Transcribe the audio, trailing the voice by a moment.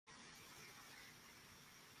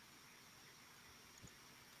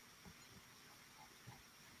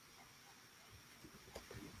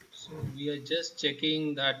So we are just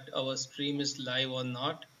checking that our stream is live or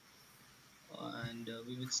not, and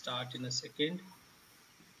we will start in a second.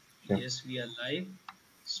 Sure. Yes, we are live.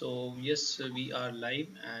 So yes, we are live,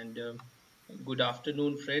 and good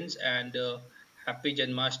afternoon, friends, and happy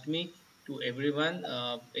Janmashtami to everyone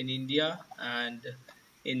in India and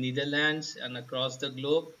in Netherlands and across the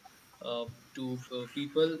globe. To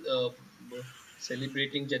people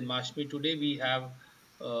celebrating Janmashtami today, we have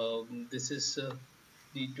this is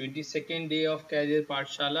the 22nd day of Career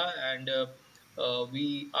Pathshala, and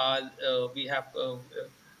we have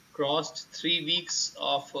crossed 3 weeks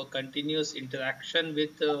of continuous interaction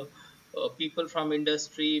with people from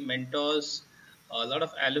industry, mentors, a lot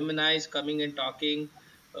of alumni coming and talking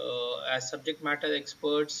as subject matter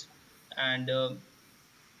experts, and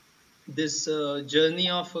this journey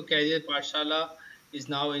of Career Pathshala is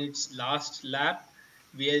now in its last lap,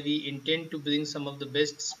 where we intend to bring some of the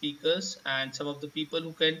best speakers and some of the people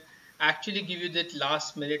who can actually give you that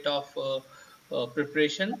last minute of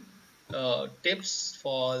preparation tips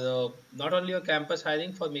for not only your campus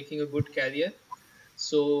hiring for making a good career.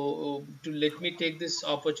 So, to let me take this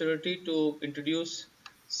opportunity to introduce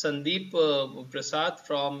Sandeep Prasad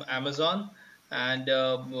from Amazon, and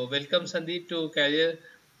welcome Sandeep to Career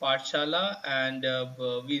Pathshala. And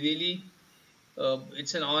we really,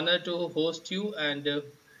 it's an honor to host you and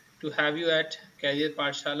to have you at Career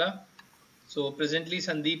Pathshala. So, presently,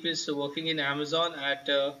 Sandeep is working in Amazon at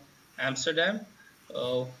Amsterdam.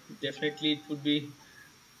 Uh, Definitely, it would be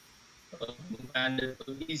and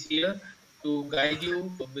he's here to guide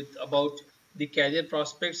you with about the career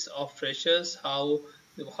prospects of freshers, how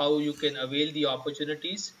you can avail the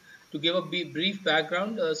opportunities. To give a brief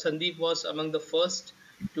background, Sandeep was among the first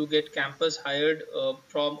to get campus hired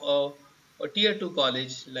from a tier 2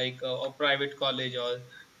 college like a private college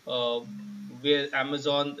or where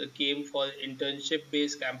Amazon came for internship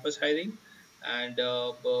based campus hiring, and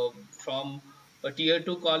from a tier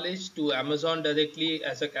 2 college to Amazon directly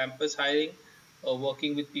as a campus hiring,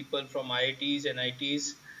 working with people from IITs and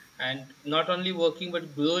ITs, and not only working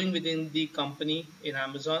but growing within the company in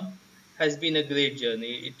Amazon has been a great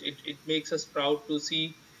journey. It makes us proud to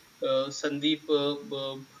see Sandeep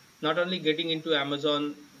not only getting into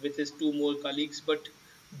Amazon with his two more colleagues, but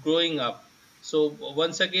growing up. So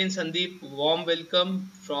once again, Sandeep, warm welcome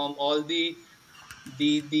from all the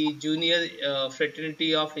junior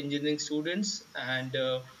fraternity of engineering students, and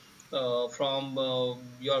from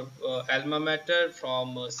your alma mater,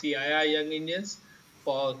 from CII Young Indians,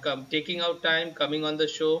 for taking out time, coming on the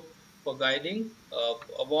show, for guiding.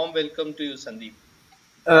 A warm welcome to you, Sandeep.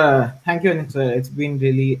 Thank you, Anit, sir. It's been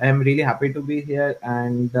really, I'm really happy to be here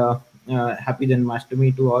and happy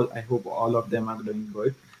Janmashtami to all. I hope all of them are doing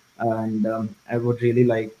good. And I would really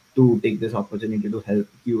like to take this opportunity to help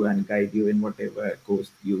you and guide you in whatever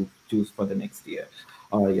course you choose for the next year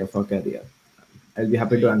or yeah, for career. I'll be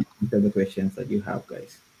happy to Great. answer the questions that you have,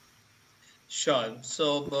 guys. Sure.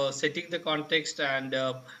 So, setting the context and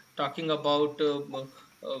talking about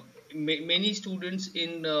many students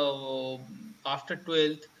in after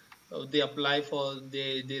 12th, they apply for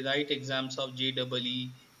they write exams of JEE.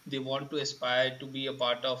 They want to aspire to be a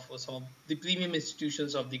part of some of the premium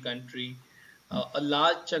institutions of the country. A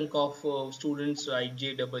large chunk of students write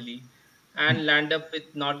JEE and land up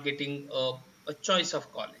with not getting a choice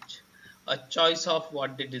of college, a choice of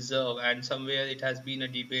what they deserve, and somewhere it has been a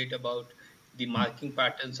debate about the marking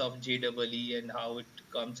patterns of JEE and how it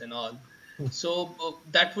comes and all. So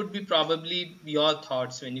that would be probably your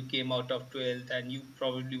thoughts when you came out of 12th and you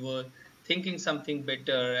probably were thinking something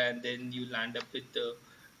better, and then you land up with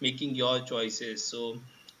making your choices. So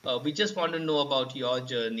we just want to know about your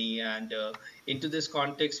journey, and into this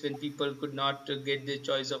context when people could not get their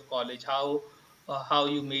choice of college, how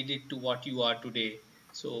you made it to what you are today.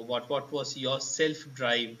 So what was your self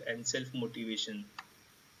drive and self motivation?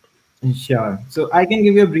 Sure. So I can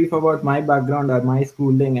give you a brief about my background or my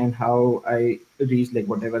schooling and how I reached like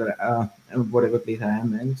whatever place I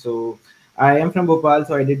am in. So I am from Bhopal,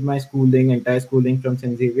 so I did my entire schooling from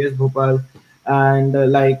St. Xavier's Bhopal, and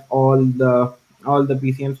like all the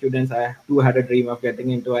PCM students, I too had a dream of getting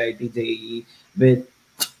into IIT JEE, which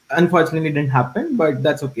unfortunately didn't happen, but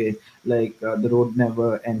that's okay. Like the road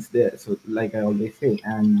never ends there. So like I always say,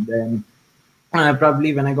 and then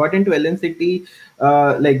probably when I got into LNCT,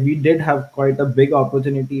 like we did have quite a big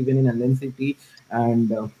opportunity even in LNCT, and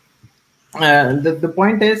the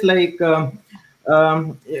point is like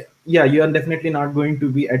yeah, you are definitely not going to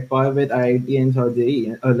be at par with IITians or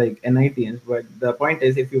JEE or like NITians, but the point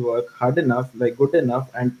is if you work hard enough, like good enough,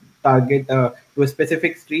 and target to a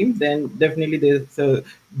specific stream, then definitely there's a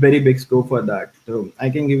very big scope for that. So I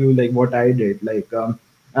can give you like what I did, like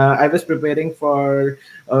I was preparing for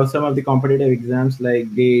some of the competitive exams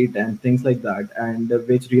like GATE and things like that, and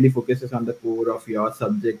which really focuses on the core of your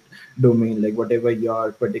subject domain, like whatever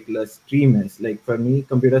your particular stream is. Like for me,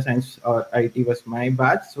 computer science or IT was my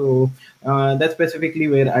batch, so that's specifically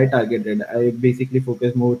where I targeted. I basically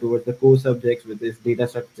focus more towards the core subjects, which is data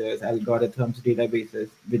structures, algorithms, databases,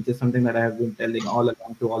 which is something that I have been telling all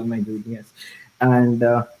along to all my juniors. And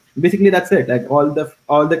basically that's it. Like all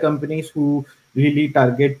the companies who really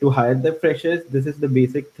target to hire the freshers, this is the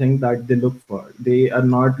basic thing that they look for. They are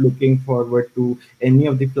not looking forward to any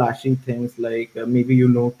of the flashing things like maybe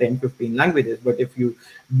 10, 15 languages, but if you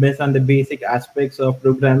miss on the basic aspects of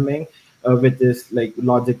programming, which is like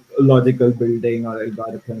logical building or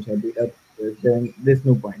algorithms or data, then there's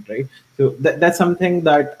no point, right? So that's something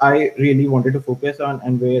that I really wanted to focus on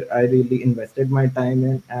and where I really invested my time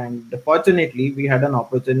in. And fortunately, we had an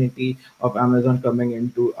opportunity of Amazon coming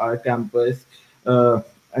into our campus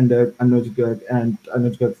under Anuj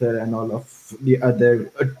Garg sir and all of the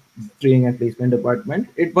other training and placement department.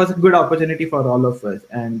 It was a good opportunity for all of us.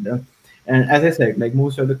 And as I said, like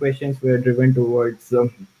most of the questions were driven towards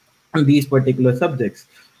these particular subjects.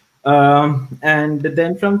 And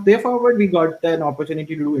then from there forward, we got an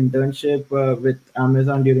opportunity to do internship with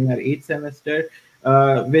Amazon during our eighth semester,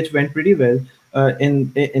 which went pretty well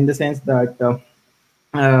in the sense that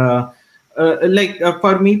uh,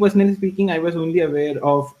 for me personally speaking, I was only aware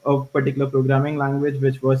of a particular programming language,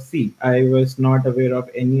 which was C. I was not aware of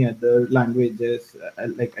any other languages.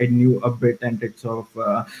 Like I knew a bit and bits of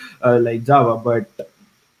like Java, but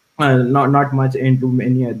not much into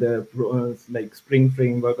any other like Spring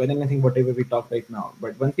framework or anything whatever we talk right now.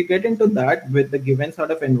 But once you get into that with the given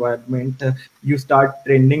sort of environment, you start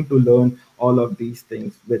trending to learn all of these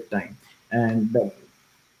things with time. And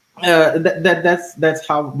that's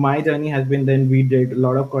how my journey has been. Then we did a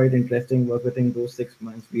lot of quite interesting work within those 6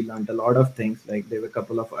 months. We learned a lot of things. Like there were a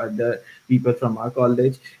couple of other people from our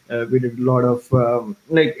college. We did a lot of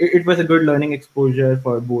it was a good learning exposure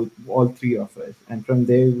for both all three of us. And from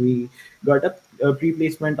there we got a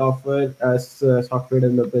pre-placement offer as software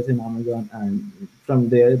developers in Amazon. And from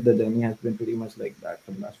there the journey has been pretty much like that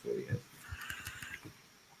for the last 4 years.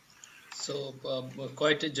 So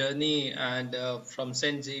quite a journey, and from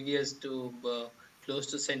St. Xavier's to close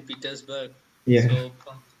to St. Petersburg. Yeah.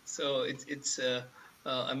 So it's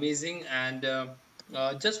amazing, and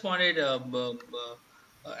just wanted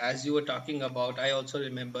as you were talking about, I also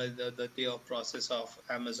remember the day of process of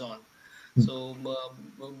Amazon. So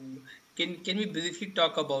can we briefly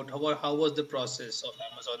talk about how was the process of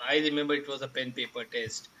Amazon? I remember it was a pen paper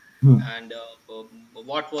test, Hmm. and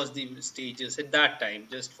what was the stages at that time,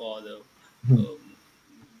 just for the Hmm. um,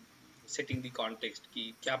 setting the context कि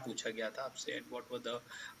क्या पूछा गया था आपसे, and what were the,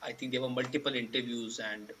 I think there were multiple interviews,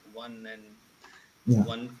 and Yeah.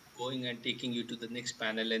 one going and taking you to the next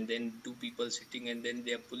panel, and then two people sitting, and then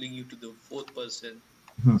they are pulling you to the fourth person.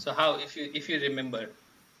 Hmm. So how, if you remember?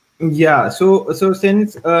 Yeah, so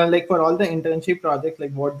since like for all the internship projects,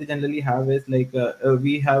 like what they generally have is like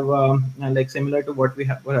we have like similar to what we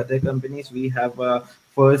have for other companies, we have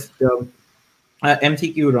first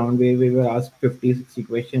MCQ round where we were asked 50, 60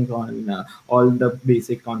 questions on all the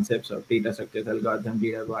basic concepts of data structures, algorithm,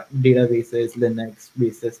 databases, Linux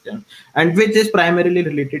based systems, and which is primarily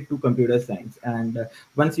related to computer science. And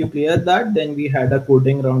once you clear that, then we had a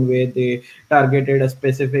coding round where they targeted a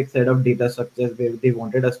specific set of data structures where they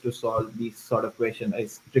wanted us to solve these sort of questions.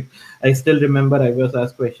 I still remember I was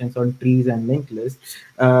asked questions on trees and linked lists,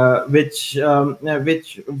 which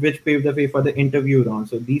paved the way for the interview round.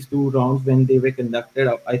 So these two rounds, when they were conducted,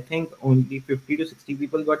 I think only 50 to 60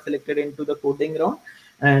 people got selected into the coding round.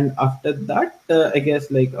 And after that, I guess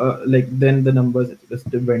like then the numbers just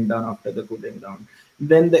went down after the coding round.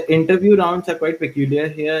 Then the interview rounds are quite peculiar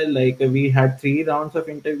here. Like we had 3 rounds of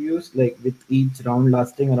interviews, like with each round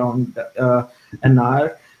lasting around an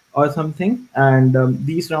hour or something. And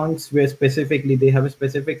these rounds were specifically, they have a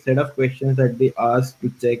specific set of questions that they ask to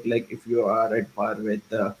check like if you are at par with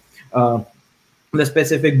uh, the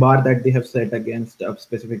specific bar that they have set against a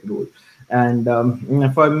specific rule. And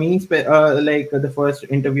for me, like the first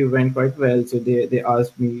interview went quite well. So they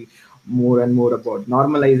asked me more and more about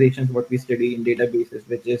normalizations, what we study in databases,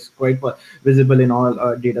 which is quite visible in all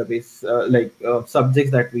database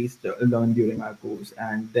subjects that we learn during our course.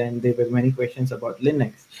 And then there were many questions about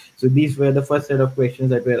Linux. So these were the first set of questions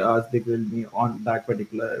that were asked. They grilled me on that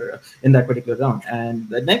particular in that particular round. And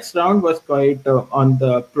the next round was quite on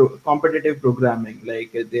the competitive programming,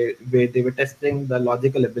 like where they were testing the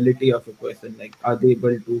logical ability of a person, like are they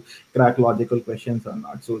able to crack logical questions or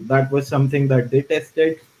not. So that was something that they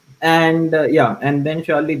tested. And yeah, and then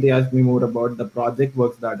surely they asked me more about the project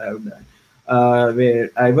works that I've done, where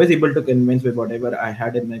I was able to convince with whatever I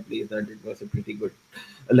had in my place that it was a pretty good,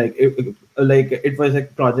 like it was a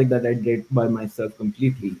project that I did by myself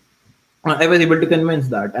completely. I was able to convince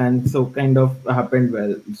that, and so kind of happened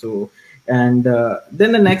well. So, and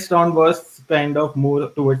then the next round was kind of more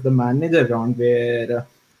towards the manager round, where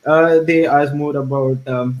they asked more about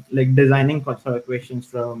like designing sort of questions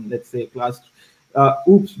from, let's say, class,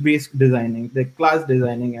 oops based designing, the class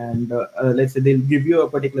designing, and let's say they'll give you a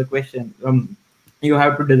particular question. You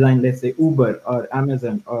have to design, let's say, Uber or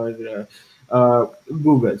Amazon or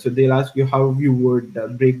Google. So they'll ask you how you would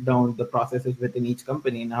break down the processes within each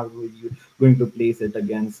company, and how would you going to place it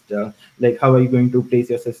against, like how are you going to place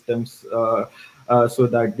your systems so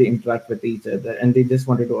that they interact with each other. And they just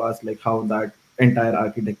wanted to ask like how that entire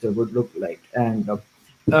architecture would look like. And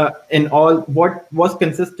in all, what was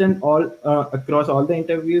consistent all across all the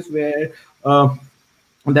interviews, where uh,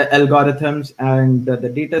 the algorithms and the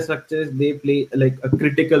data structures, they play like a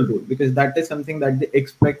critical role, because that is something that they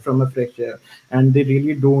expect from a fresher. And they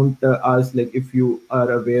really don't ask like if you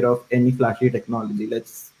are aware of any flashy technology.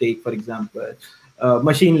 Let's take for example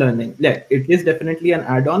machine learning. Yeah, it is definitely an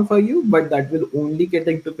add-on for you, but that will only get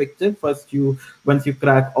into picture first you once you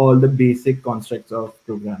crack all the basic constructs of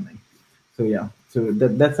programming. So yeah, so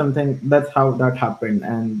that's something, that's how that happened.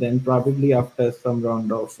 And then probably after some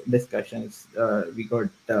round of discussions, we got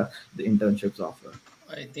the internships offer.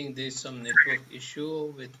 I think there's some network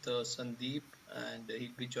issue with Sandeep, and he'll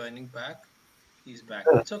be joining back. He's back.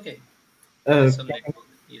 uh, It's okay. uh, There's some network.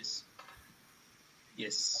 Yes.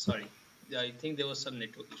 Yes. Sorry. Yeah, I think there was some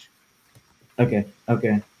network issue. okay,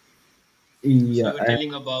 okay, So yeah. you were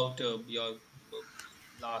telling about your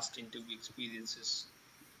last interview experiences.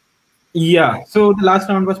 Yeah, so the last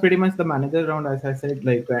round was pretty much the manager round, as I said,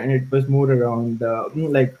 like, and it was more around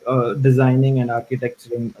like designing and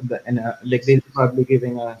architecturing the, and like Yes. they're Yes. probably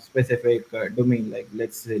giving a specific domain, like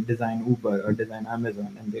let's say design Uber or design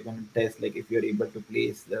Amazon, and they're going to test like if you're able to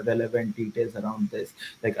place the relevant details around this.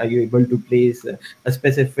 Like, are you able to place a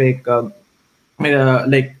specific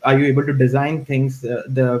like are you able to design things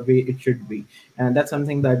the way it should be. And that's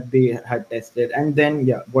something that they had tested. And then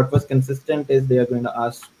yeah, what was consistent is they are going to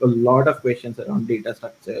ask a lot of questions around data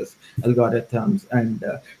structures, algorithms, and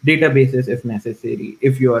databases if necessary,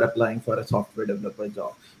 if you are applying for a software developer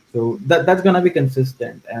job. So that's going to be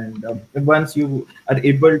consistent. And once you are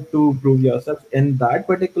able to prove yourself in that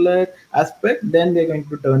particular aspect, then they're going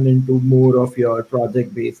to turn into more of your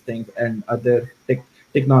project based things and other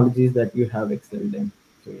technologies that you have excelled in.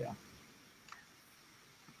 So yeah.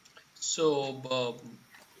 So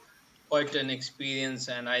quite an experience,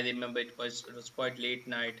 and I remember it was quite late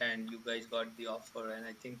night, and you guys got the offer, and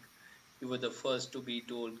I think you were the first to be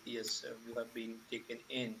told, yes, you have been taken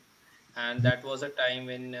in. And that was a time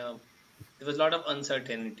when there was a lot of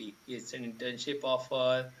uncertainty. It's an internship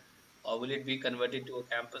offer, or will it be converted to a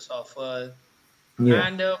campus offer? Yeah.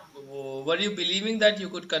 And were you believing that you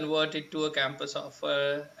could convert it to a campus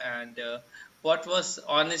offer? And what was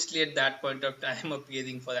honestly at that point of time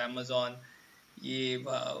appearing for Amazon? Yeah,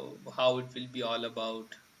 how it will be all about.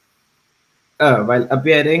 While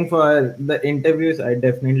appearing for the interviews, I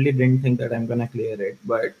definitely didn't think that I'm gonna clear it.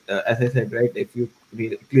 But as I said, right, if you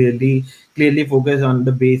clearly focus on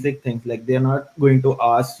the basic things, like they're not going to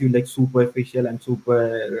ask you like superficial and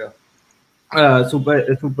super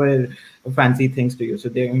fancy things to you. So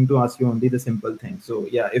they're going to ask you only the simple things. So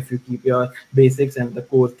yeah, if you keep your basics and the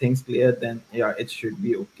core things clear, then yeah, it should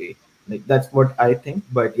be okay. Like that's what I think.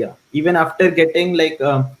 But yeah, even after getting like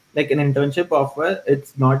an internship offer,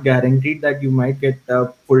 it's not guaranteed that you might get a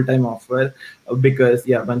full-time offer, because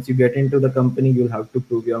yeah, once you get into the company, you'll have to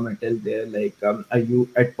prove your mettle there. Like, are you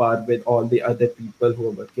at par with all the other people who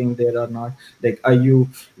are working there or not? Like, are you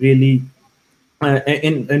really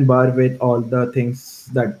in bar with all the things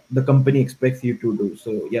that the company expects you to do?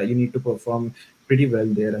 So yeah, you need to perform pretty well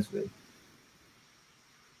there as well.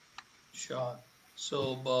 Sure.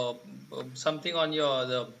 So, something on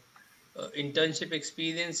your internship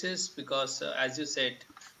experiences, because as you said,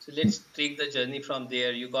 so let's take the journey from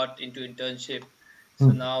there. You got into internship, so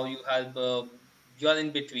Hmm. now you are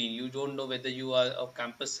in between. You don't know whether you are a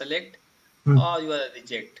campus select Hmm. or you are a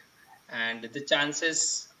reject, and the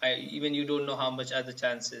chances, even you don't know how much are the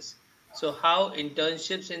chances. So, how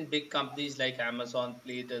internships in big companies like Amazon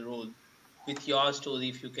played a role with your story,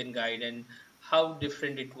 if you can guide, and how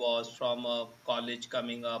different it was from a college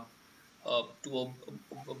coming up to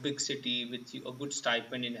a big city with a good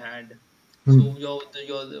stipend in hand. Hmm. So your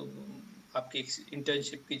आपके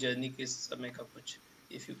internship की journey के समय का कुछ,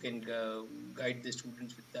 if you can guide the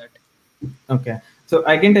students with that. Okay, so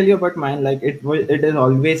I can tell you about mine. Like it is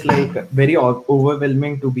always like very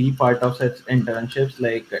overwhelming to be part of such internships.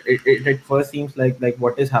 Like it at first seems like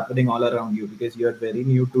what is happening all around you because you are very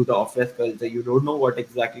new to the office culture. You don't know what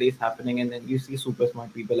exactly is happening, and then you see super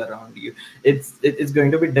smart people around you. It's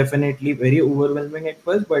going to be definitely very overwhelming at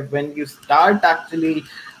first, but when you start actually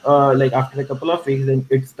like after a couple of weeks, then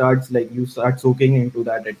it starts like you start soaking into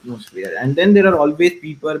that atmosphere, and then there are always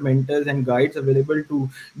people, mentors, and guides available to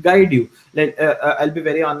guide you. Like I'll be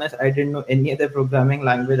very honest, I didn't know any other programming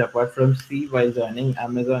language apart from C while joining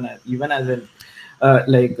Amazon, even as an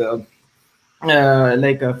like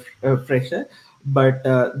a fresher. But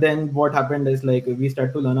then what happened is like we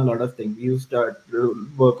start to learn a lot of things. You start to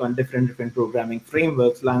work on different programming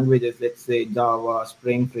frameworks, languages, let's say Java,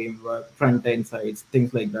 Spring framework, front end sites,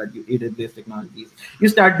 things like that. You AWS technologies. You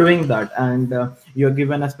start doing that, and you're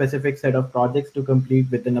given a specific set of projects to complete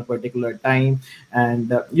within a particular time,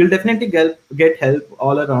 and you'll definitely get help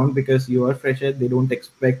all around because you are fresher. They don't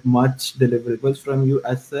expect much deliverables from you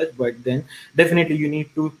as such, but then definitely you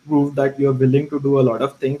need to prove that you're willing to do a lot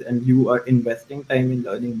of things and you are investing time in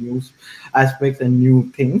learning new aspects and new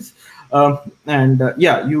things. And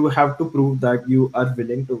yeah, you have to prove that you are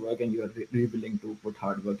willing to work and you are really willing to put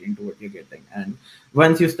hard work into what you're getting. And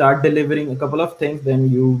once you start delivering a couple of things, then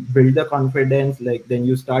you build the confidence. Like then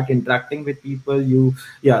you start interacting with people.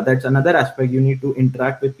 Yeah, that's another aspect. You need to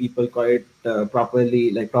interact with people quite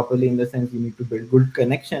properly, like properly in the sense you need to build good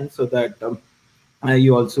connections so that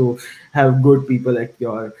you also have good people at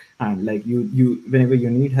your hand. Like you whenever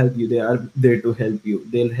you need help, they are there to help you.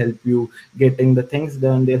 They'll help you getting the things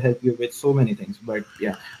done. They'll help you with so many things. But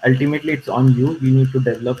yeah, ultimately it's on you. You need to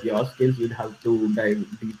develop your skills. You'd have to dive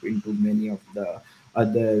deep into many of the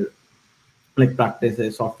other like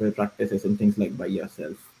practices, software practices, and things like by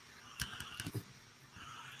yourself.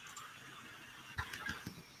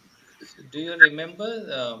 So do you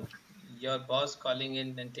remember your boss calling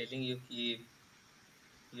in and telling you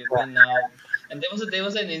you've been now, and there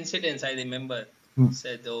was an incident I remember. Hmm.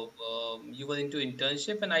 Said, oh, you were into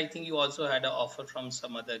internship, and I think you also had an offer from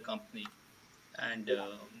some other company, and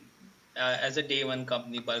as a day one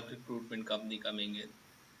company, bulk recruitment company coming in.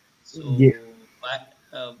 Yeah.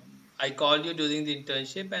 So I called you during the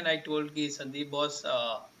internship, and I told ki Sandeep boss,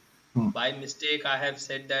 Hmm. by mistake I have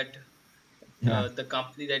said that Yeah. the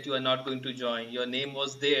company that you are not going to join. Your name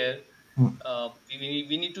was there. Hmm.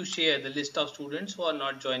 We need to share the list of students who are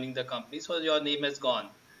not joining the company. So your name has gone.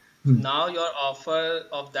 So Hmm. now your offer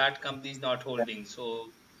of that company is not holding. So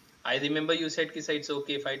I remember you said, Kisa, it's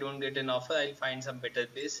okay if I don't get an offer, I'll find some better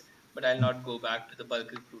place, but I'll not go back to the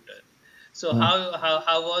bulk recruiter. So Hmm.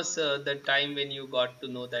 how was the time when you got to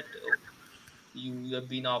know that you have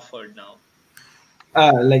been offered now?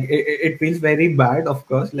 Like it feels very bad, of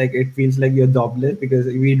course. Like it feels like you're jobless because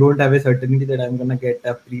we don't have a certainty that I'm gonna get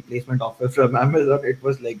a pre-placement offer from Amazon. It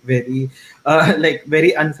was like very like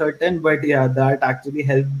very uncertain. But yeah, that actually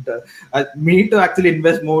helped me to actually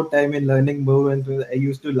invest more time in learning more. And so I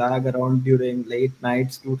used to lag around during late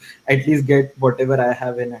nights to at least get whatever I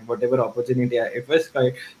have in and whatever opportunity I if I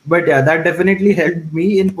find. But yeah, that definitely helped me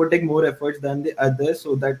in putting more efforts than the others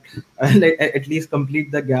so that like at least complete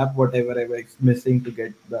the gap whatever I was missing to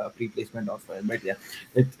get the pre-placement offer. But yeah,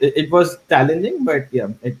 it was challenging, but yeah,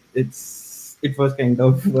 it was kind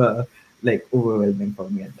of like overwhelming for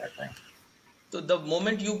me at that time. So the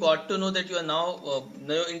moment you got to know that you are now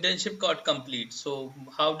your internship got complete, so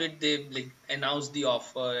how did they like announce the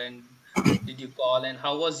offer, and did you call, and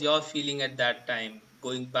how was your feeling at that time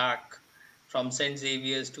going back from St.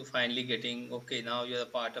 Xavier's to finally getting okay, now you're a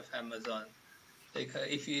part of Amazon? Like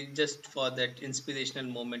if you just for that inspirational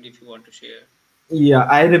moment, if you want to share. Yeah,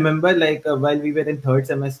 I remember like while we were in third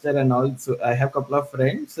semester and also I have a couple of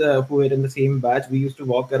friends who were in the same batch. We used to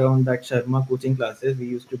walk around that Sharma coaching classes. We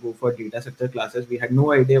used to go for data structure classes. We had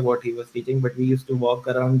no idea what he was teaching, but we used to walk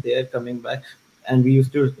around there coming back. And we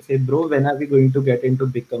used to say, bro, when are we going to get into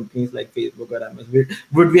big companies like Facebook or Amazon?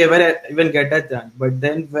 Would we ever even get a chance? But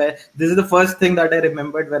then this is the first thing that I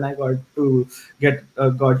remembered when I got to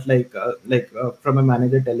got from a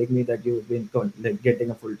manager telling me that you've been like getting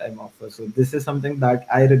a full time offer. So this is something that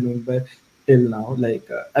I remember till now. Like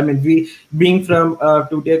I mean, we being from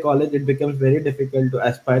two tier college, it becomes very difficult to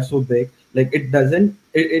aspire so big. Like it doesn't.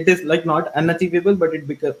 It is like not unachievable, but it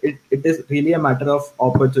is really a matter of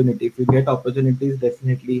opportunity. If you get opportunities,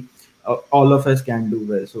 definitely all of us can do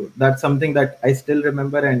well. So that's something that I still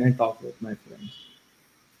remember and I talk with my friends.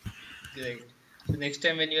 Great. So next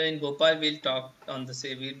time when you're in Bhopal, we'll talk on the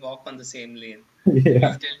same. We'll walk on the same lane. Yeah. We'll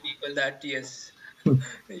tell people that yes.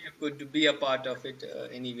 You could be a part of it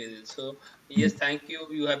anyway. So yes, thank you.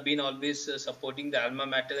 You have been always supporting the alma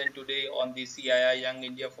mater, and today on the CII Young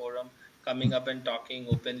India Forum, coming up and talking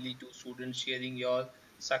openly to students, sharing your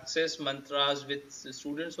success mantras with the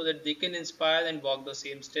students so that they can inspire and walk the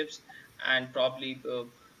same steps, and probably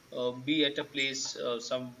be at a place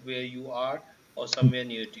somewhere you are or somewhere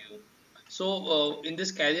near to you. So, in this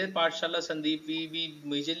career Pathshala, Sandeep, we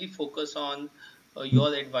majorly focus on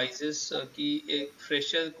your advices कि एक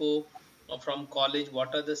fresher को from college,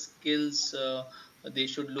 what are the skills they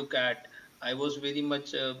should look at. I was very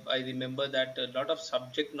much, I remember that a lot of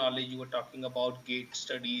subject knowledge you were talking about, gate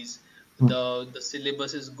studies, the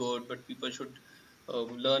syllabus is good, but people should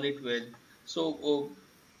learn it well. So,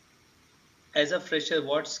 as a fresher,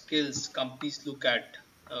 what skills companies look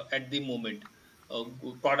at the moment?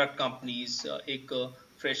 Product companies एक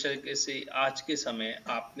fresher के से आज के समय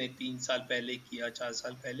आपने 3 साल पहले किया 4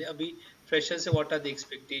 साल पहले अभी फ्रेशर से what are the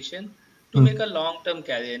expectation to make a long term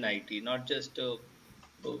career in IT not just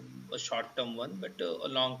a short term one but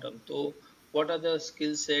a long term so what are the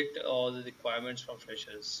skill set or the requirements for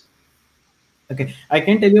freshers? Okay, I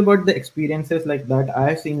can tell you about the experiences like that. I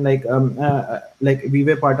have seen like we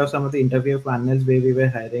were part of some of the interview panels where we were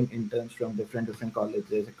hiring interns from different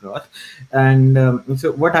colleges across, and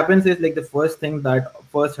so what happens is like the first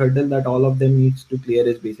hurdle that all of them needs to clear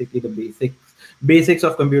is basically the basics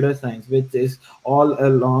of computer science, which is all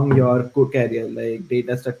along your career, like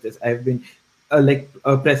data structures. I've been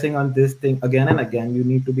pressing on this thing again and again. You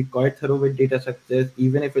need to be quite thorough with data structures,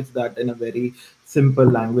 even if it's that in a very simple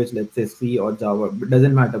language, let's say C or Java. It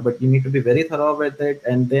doesn't matter, but you need to be very thorough with it,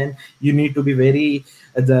 and then you need to be very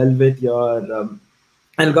agile with your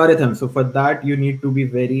algorithm. So for that you need to be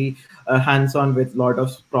very hands-on with lot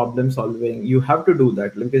of problem solving. You have to do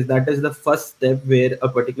that because that is the first step where a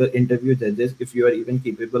particular interview judges if you are even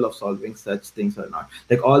capable of solving such things or not.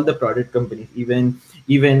 Like all the product companies,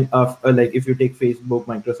 even of like if you take Facebook,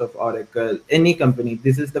 Microsoft, Oracle, any company,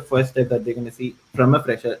 this is the first step that they're going to see from a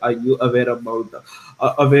fresher. Are you aware of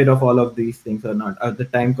all of these things or not? At the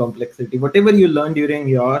time complexity, whatever you learn during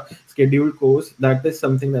your scheduled course, that is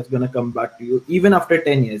something that's going to come back to you even after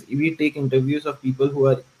 10 years. If we take interviews of people who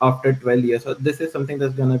are after 12 years, so this is something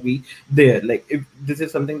that's going to be there. Like if this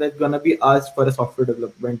is something that's going to be asked for a software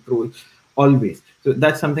development role always. So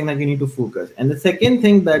that's something that you need to focus. And the second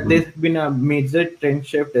thing that there's been a major trend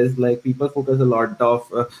shift is like people focus a lot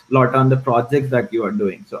on the projects that you are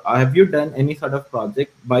doing. So have you done any sort of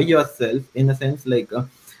project by yourself in a sense like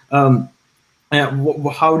um,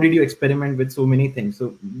 how did you experiment with so many things?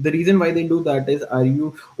 So the reason why they do that is, are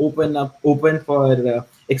you open for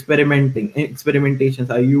experimentations?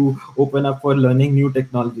 Are you open up for learning new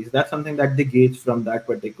technologies? That's something that they gauge from that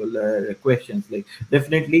particular questions. Like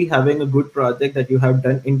definitely having a good project that you have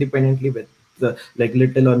done independently with like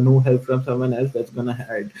little or no help from someone else, that's gonna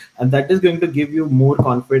add, and that is going to give you more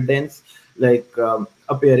confidence, like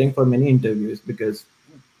appearing for many interviews. Because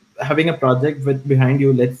having a project with behind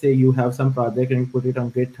you, let's say you have some project and put it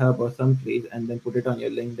on GitHub or some place and then put it on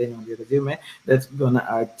your LinkedIn, on your resume, that's gonna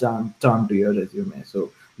add charm to your resume.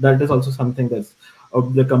 So that is also something that's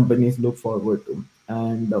the companies look forward to.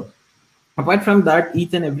 And apart from that,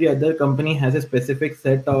 each and every other company has a specific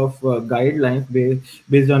set of guidelines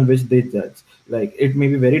based on which they judge. Like it may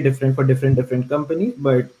be very different for different companies,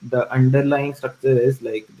 but the underlying structure is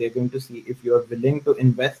like they're going to see if you are willing to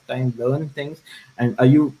invest time, learn things, and are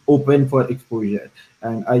you open for exposure,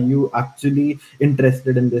 and are you actually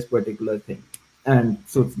interested in this particular thing. And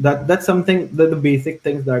so that's something that the basic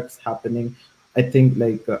things that's happening. I think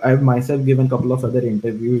like I've myself given a couple of other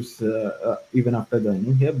interviews even after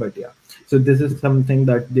joining here, but yeah. So this is something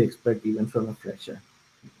that they expect even from a fresher.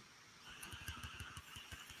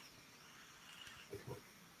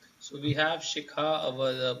 So we have Shikha,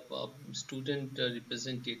 our student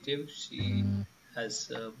representative. She has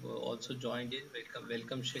also joined in.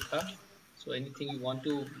 Welcome, Shikha. So anything you want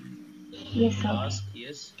to Yes, sir. ask?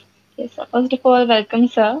 Yes. Yes, sir. First of all, welcome,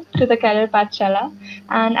 sir, to the Career Pathshala.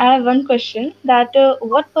 And I have one question that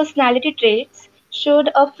what personality traits should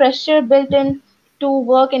a fresher build in to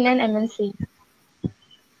work in an MNC?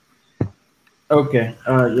 Okay,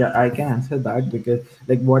 yeah, I can answer that because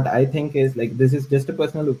like what I think is like this is just a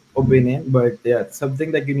personal opinion, but yeah, something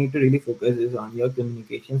that you need to really focus is on your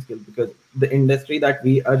communication skill, because the industry that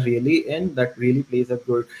we are really in, that really plays a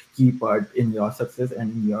good key part in your success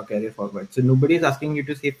and in your career forward. So nobody is asking you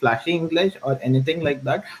to say flashy English or anything like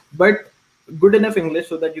that, but good enough English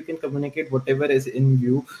so that you can communicate whatever is in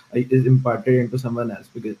you is imparted into someone else,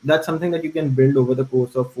 because that's something that you can build over the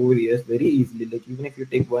course of 4 years very easily. Like even if you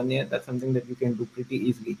take 1 year, that's something that you can do pretty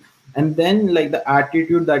easily. And then like the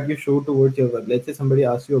attitude that you show towards your work. Let's say somebody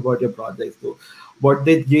asks you about your project, so what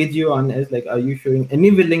they gauge you on is like, are you showing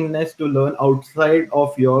any willingness to learn outside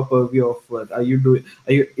of your purview of work? Are you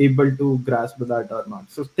able to grasp that or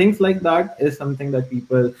not? So things like that is something that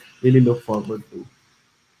people really look forward to.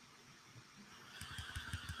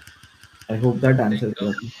 I hope that Like, answers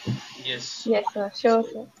your question. yes. Yes, sir. Sure, So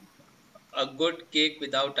sir. a good cake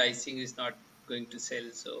without icing is not going to sell.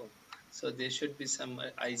 So there should be some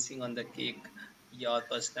icing on the cake. Your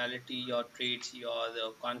personality, your traits,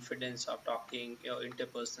 your confidence of talking, your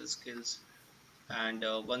interpersonal skills, and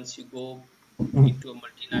once you go Mhm. into a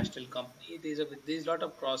multinational company, there's a lot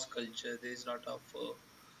of cross culture. There's a lot of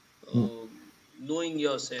Mhm. knowing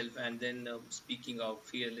yourself, and then speaking out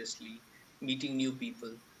fearlessly, meeting new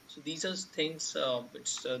people. So these are things.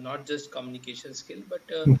 It's not just communication skill, but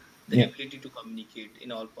the Yeah. ability to communicate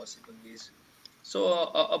in all possible ways. So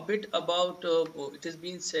a bit about it has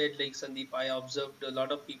been said, like Sandeep, I observed a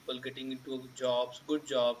lot of people getting into jobs, good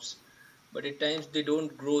jobs, but at times they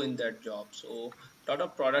don't grow in that job. So a lot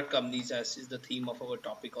of product companies, as is the theme of our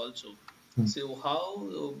topic also. Mhm. So how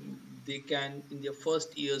they can, in their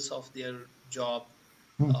first years of their job,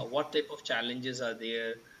 Mhm. what type of challenges are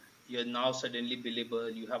there? You're now suddenly billable,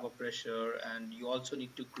 you have a pressure, and you also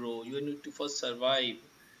need to grow. You need to first survive,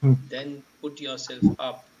 Mhm. then put yourself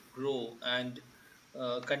up, grow, and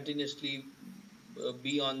continuously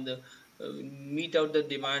be on the meet out the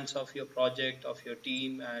demands of your project, of your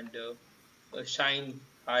team, and shine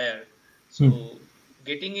higher. Mhm. So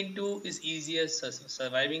getting into is easier,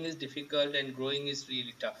 surviving is difficult, and growing is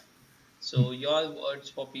really tough. So your words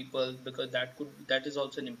for people, because that is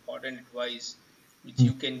also an important advice which Mhm.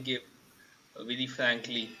 you can give very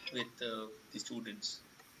frankly with the students.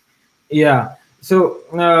 Yeah. So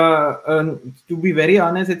to be very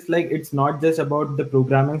honest, it's like it's not just about the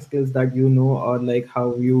programming skills that you know or like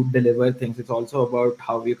how you deliver things. It's also about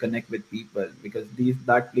how you connect with people, because these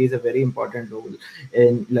that plays a very important role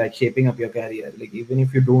in like shaping up your career. Like even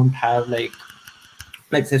if you don't have like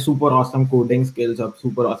say super awesome coding skills or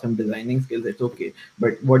super awesome designing skills, it's okay.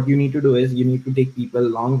 But what you need to do is you need to take people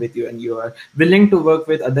along with you, and you are willing to work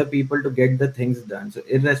with other people to get the things done, so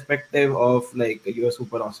irrespective of like you're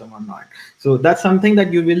super awesome or not. So that's something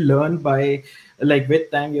that you will learn by like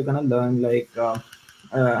with time. You're gonna learn like how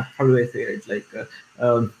do I say it, like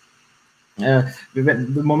uh,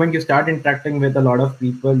 the moment you start interacting with a lot of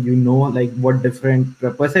people, you know like what different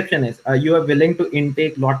perception is. You are willing to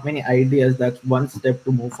intake lot many ideas. That's one step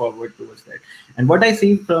to move forward towards that. And what I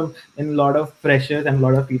see from in a lot of freshers and a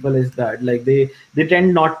lot of people is that like they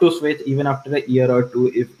tend not to switch even after a year or two,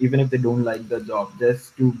 if even if they don't like the job,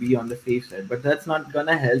 just to be on the safe side. But that's not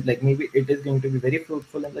gonna help. Like maybe it is going to be very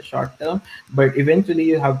fruitful in the short term, but eventually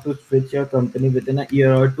you have to switch your company within a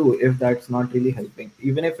year or two if that's not really helping.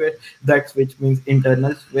 Even if that switch means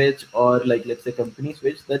internal switch or like let's say company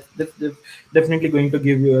switch, that's definitely going to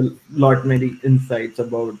give you a lot many insights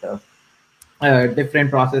about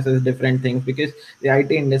different processes, different things, because the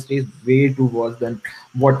IT industry is way too vast than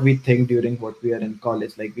what we think during what we are in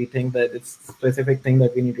college. Like we think that it's specific thing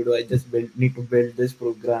that we need to do. I just need to build this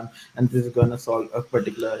program and this is gonna solve a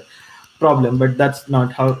particular problem, but that's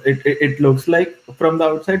not how it looks like from the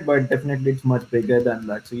outside. But definitely it's much bigger than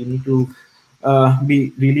that. So you need to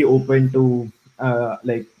be really open to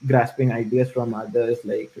like grasping ideas from others,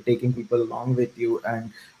 like taking people along with you,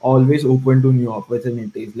 and always open to new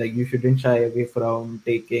opportunities. Like you shouldn't shy away from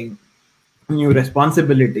taking new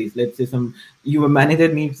responsibilities. Let's say some your manager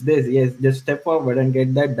needs this, yes, just step forward and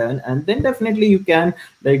get that done, and then definitely you can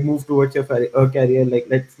like move towards your career. Like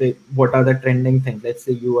let's say what are the trending things. Let's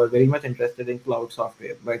say you are very much interested in cloud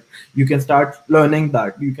software, but you can start learning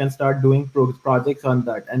that, you can start doing projects on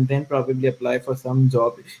that, and then probably apply for some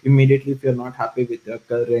job immediately if you're not happy with your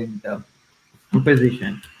current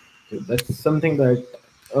position. So that's something that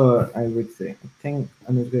I would say. I think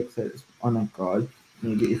Anuj is on a call.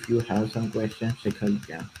 Maybe if you have some questions, Shikhar, you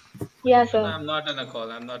can. Yeah, No, sir. I'm not on a call.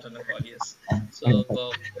 I'm not on a call. Yes. So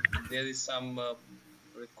Okay. there is some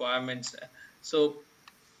requirements. So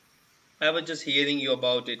I was just hearing you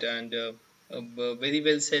about it, and very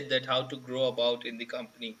well said that how to grow about in the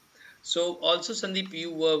company. So also, Sandeep,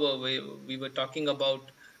 we were talking about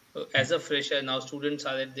as a fresher now. Students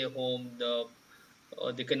are at their home.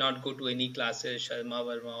 They cannot go to any classes, Sharma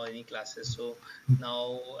Verma or any classes. So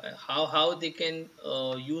now, how they can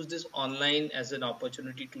use this online as an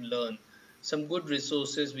opportunity to learn some good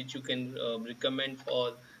resources which you can recommend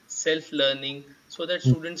for self learning, so that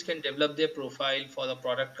Hmm. students can develop their profile for the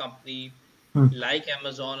product company Hmm. like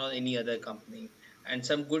Amazon or any other company, and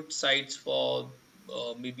some good sites for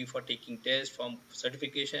maybe for taking tests, from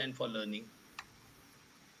certification and for learning.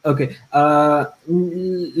 Okay.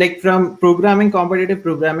 Like from programming, competitive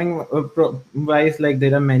programming wise, like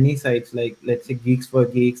there are many sites like let's say Geeks for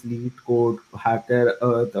Geeks, Lead Code, Hacker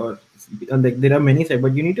Earth, or like there are many sites,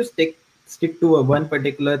 but you need to stick to a one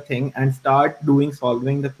particular thing and start doing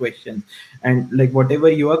solving the questions. And like whatever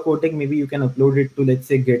you are coding, maybe you can upload it to let's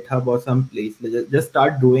say GitHub or some place. Just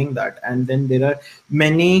start doing that, and then there are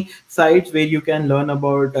many sites where you can learn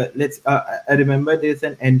about I remember there's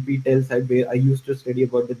an NPTEL site where I used to study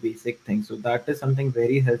about the basic things, so that is something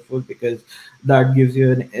very helpful because that gives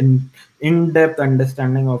you an in-depth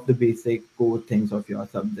understanding of the basic core things of your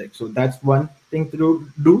subject. So that's one thing to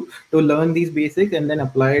do, to learn these basics and then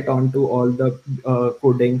apply it onto all the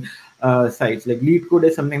coding sites. Like Lead Code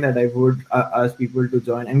is something that I would ask people to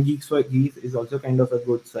join, and Geeks for Geeks is also kind of a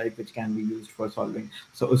good site which can be used for solving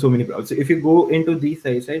so many problems. So if you go into these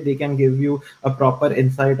sites, right, they can give you a proper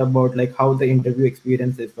insight about like how the interview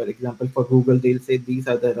experience is. For example, for Google, they'll say these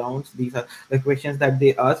are the rounds, these are the questions that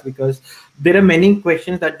they ask, because there are many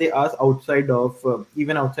questions that they ask outside of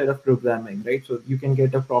even outside of programming, right? So you can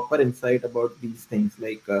get a proper insight about these things,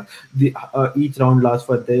 like each round lasts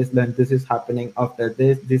for this, then this is happening after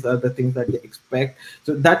this, these are the things that they expect.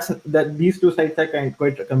 So that these two sites are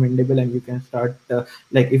quite recommendable, and you can start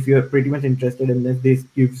like if you're pretty much interested in this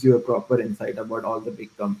gives you a proper insight about all the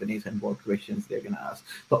big companies and what questions they're going to ask.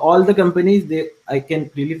 So all the companies, they I can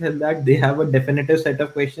really tell that they have a definitive set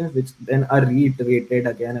of questions which then are reiterated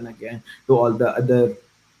again and again to all the other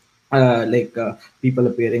people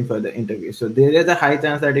appearing for the interview. So there is a high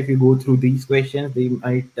chance that if you go through these questions, they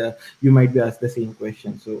might you might be asked the same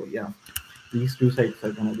question. So yeah, these two sites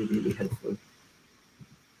are going to be really helpful.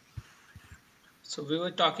 So we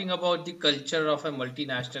were talking about the culture of a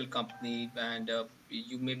multinational company, and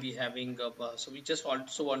you may be having. So we just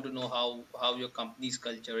also want to know how your company's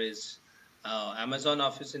culture is. Amazon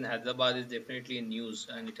office in Hyderabad is definitely in news,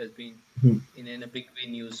 and it has been Hmm. in a big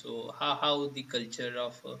way news. So how the culture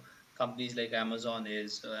of companies like Amazon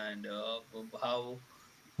is, and how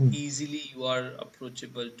Hmm. easily you are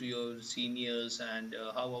approachable to your seniors, and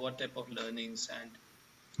how what type of learnings and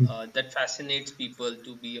that fascinates people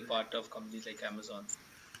to be a part of companies like Amazon.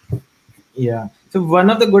 Yeah. So one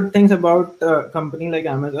of the good things about a company like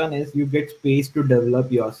Amazon is you get space to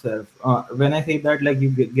develop yourself. When I say that, like you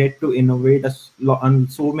get to innovate on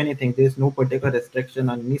so many things. There's no particular restriction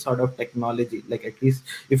on any sort of technology. Like at least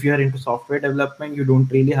if you are into software development, you don't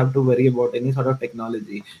really have to worry about any sort of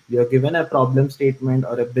technology. You're given a problem statement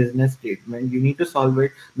or a business statement. You need to solve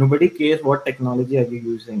it. Nobody cares what technology are you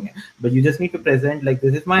using, but you just need to present like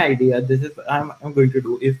this is my idea, this is I'm going to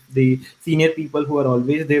do. If the senior people who are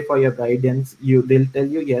always there for your guidance, they'll tell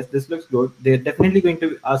you yes, this looks good, they're definitely going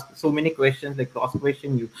to ask so many questions, like cross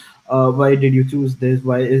question you, why did you choose this,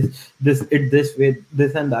 why is this way,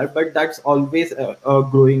 this and that. But that's always a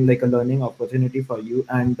growing, like a learning opportunity for you.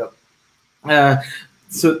 And uh,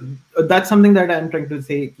 so that's something that I'm trying to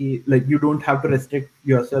say, like you don't have to restrict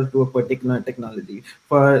yourself to a particular technology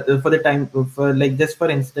for the time, for like just for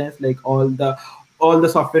instance, like all the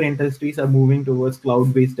software industries are moving towards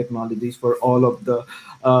cloud-based technologies for all of the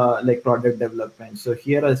like product development. So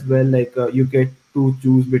here as well, like you get to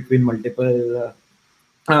choose between multiple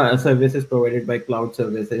services provided by cloud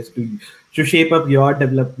services to shape up your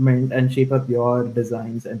development and shape up your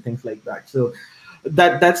designs and things like that. So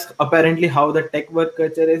that's apparently how the tech work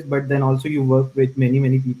culture is. But then also you work with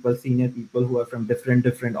many people, senior people who are from different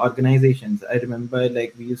organizations. I remember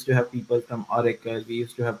like we used to have people from Oracle, we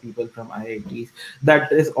used to have people from IITs.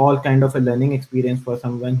 That is all kind of a learning experience for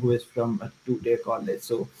someone who is from a two-day college.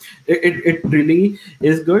 So it really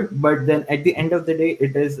is good. But then at the end of the day,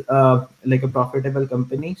 it is like a profitable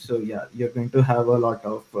company. So yeah, you're going to have a lot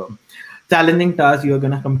of challenging tasks. You're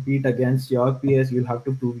going to compete against your peers, you'll have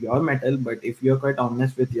to prove your metal. But if you're quite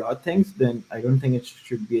honest with your things, then I don't think it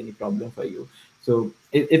should be any problem for you. So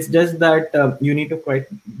it's just that you need to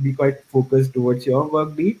be quite focused towards your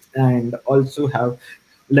work deeds, and also have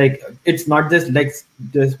like it's not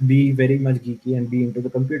just be very much geeky and be into the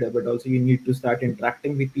computer, but also you need to start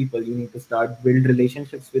interacting with people, you need to start build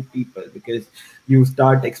relationships with people, because you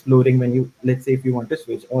start exploring when you, let's say if you want to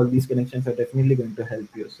switch, all these connections are definitely going to help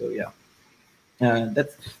you. So yeah,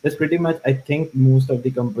 that's pretty much, I think most of the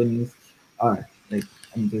companies are like,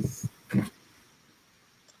 I'm just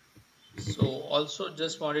So also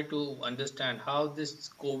just wanted to understand how this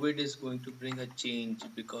COVID is going to bring a change,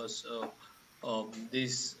 because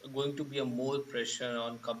there's going to be a more pressure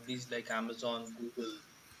on companies like Amazon, Google.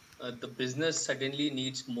 the business suddenly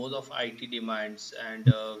needs more of IT demands, and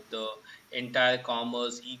the entire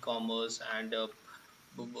commerce, e-commerce, and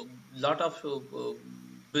lot of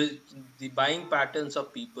the buying patterns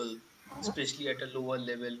of people, especially at a lower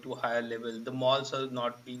level to higher level. The malls are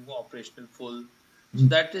not being operational full, so Mm,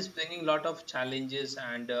 that is bringing a lot of challenges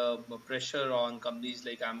and pressure on companies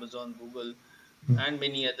like Amazon, Google, mm. and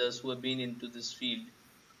many others who have been into this field.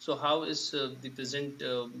 So, how is the present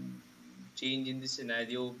change in the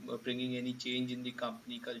scenario bringing any change in the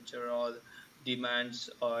company culture or demands?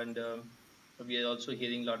 And we are also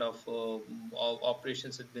hearing a lot of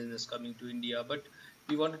operations and business coming to India. But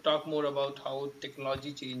we want to talk more about how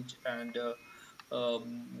technology change and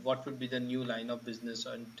what would be the new line of business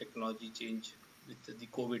and technology change with the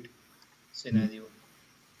COVID scenario.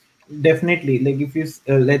 Definitely, like if you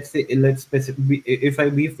let's say, let's specific, if I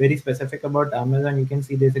be very specific about Amazon, you can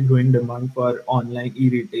see there's a growing demand for online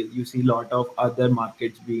e-retail. You see a lot of other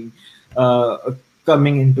markets being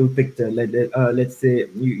coming into picture. Let's say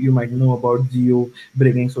you might know about Geo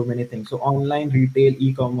bringing so many things. So online retail,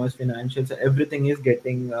 e-commerce, financials, everything is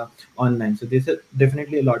getting online. So there's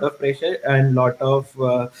definitely a lot of pressure and lot of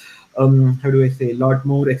how do I say, lot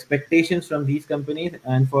more expectations from these companies.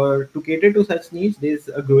 And for to cater to such needs, there's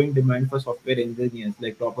a growing demand for software engineers,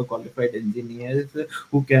 like proper qualified engineers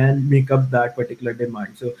who can make up that particular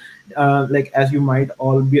demand. So, like as you might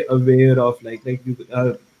all be aware of, like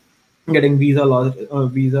you getting visa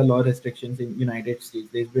law restrictions in United States.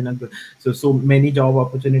 There's been so many job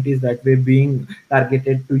opportunities that were being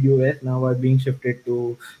targeted to US now are being shifted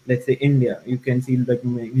to, let's say, India. You can see like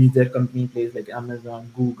major company plays like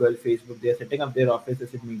Amazon, Google, Facebook. They're setting up their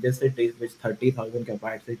offices in major cities with 30,000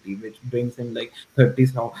 capacity, which brings in like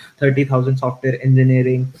 30,000 software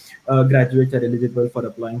engineering graduates are eligible for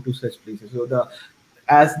applying to such places. So the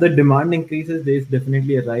as the demand increases, there's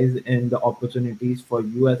definitely a rise in the opportunities for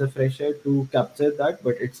you as a fresher to capture that.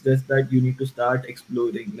 But it's just that you need to start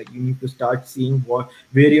exploring, like you need to start seeing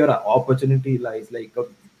where your opportunity lies. Like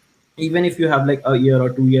even if you have like a year or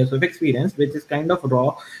 2 years of experience, which is kind of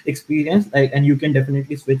raw experience, like, and you can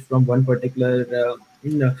definitely switch from one particular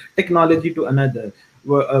technology to another.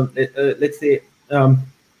 Let's say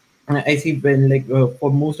I see when like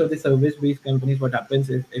for most of the service-based companies, what happens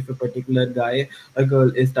is if a particular guy, a girl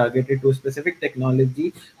is targeted to a specific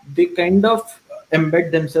technology, they kind of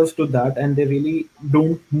embed themselves to that, and they really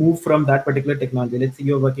don't move from that particular technology. Let's say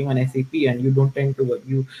you're working on SAP and you don't tend to work.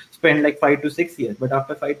 You spend like 5 to 6 years, but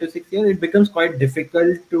after 5 to 6 years, it becomes quite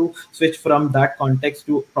difficult to switch from that context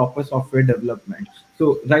to proper software development.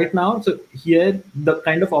 So right now, so here the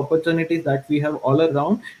kind of opportunities that we have all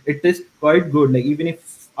around, it is quite good. Like even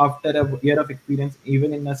if after a year of experience,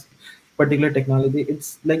 even in a particular technology,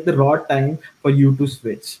 it's like the raw time for you to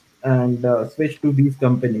switch and switch to these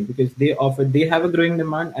companies, because they have a growing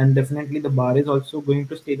demand, and definitely the bar is also going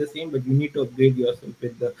to stay the same, but you need to upgrade yourself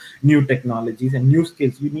with the new technologies and new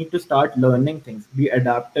skills. You need to start learning things, be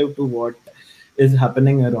adaptive to what is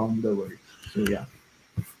happening around the world. So yeah.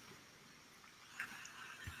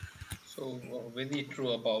 So very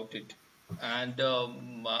true about it. And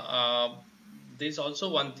there's also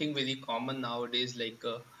one thing very common nowadays, like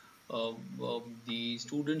the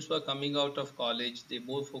students who are coming out of college, they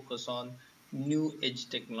more focus on new edge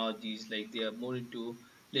technologies, like they are more into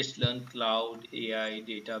let's learn cloud, AI,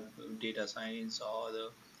 data science, or the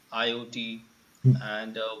IoT,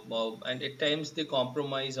 and at times they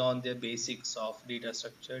compromise on their basics of data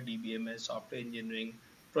structure, DBMS, software engineering,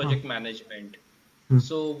 Hmm. project management. Hmm.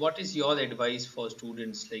 So, what is your advice for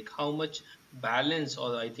students? Like, how much balance,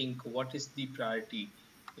 or I think, what is the priority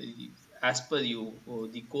uh, as per you,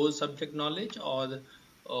 the core subject knowledge, or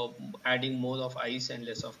adding more of ice and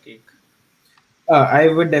less of cake? I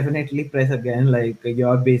would definitely press again. Like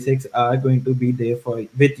your basics are going to be there for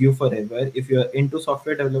with you forever. If you're into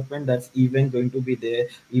software development, that's even going to be there.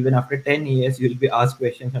 Even after 10 years, you'll be asked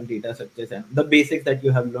questions on data structures and the basics that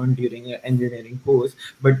you have learned during your engineering course.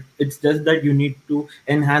 But it's just that you need to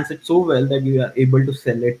enhance it so well that you are able to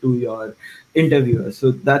sell it to your interviewers.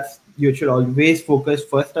 So that's, you should always focus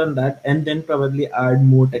first on that, and then probably add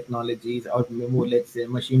more technologies or more, let's say,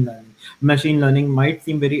 machine learning might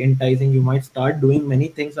seem very enticing. You might start doing many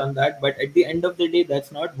things on that, but at the end of the day,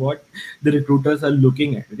 that's not what the recruiters are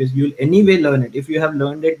looking at, because you'll anyway learn it. If you have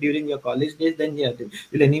learned it during your college days, then yeah,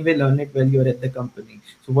 you'll anyway learn it while you're at the company.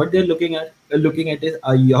 So what they're looking at is,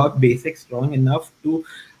 are your basics strong enough to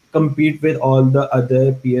compete with all the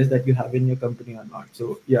other peers that you have in your company or not.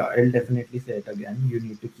 So yeah, I'll definitely say it again. You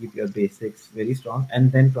need to keep your basics very strong,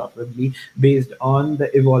 and then probably based on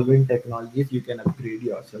the evolving technologies, you can upgrade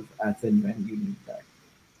yourself as and when you need that.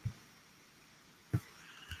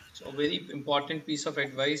 So a very important piece of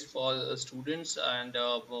advice for students and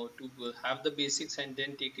to have the basics and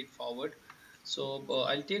then take it forward. So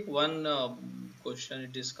I'll take one question.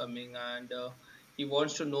 It is coming, and he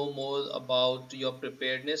wants to know more about your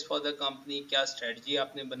preparedness for the company. क्या strategy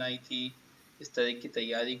आपने बनाई थी? इस तरह की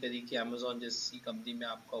तैयारी करी कि Amazon जैसी कंपनी में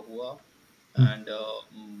आपका हुआ, and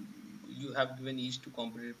you have given each to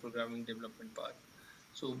competitive programming development part.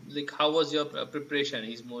 So, like, how was your preparation?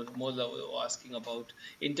 He's more asking about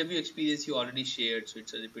interview experience. You already shared, so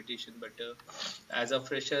it's a repetition. But as a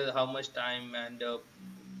fresher, how much time and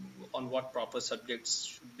on what proper subjects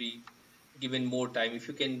should be given more time? If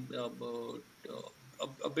you can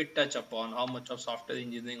a bit touch upon how much of software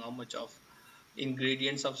engineering, how much of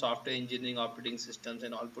ingredients of software engineering, operating systems,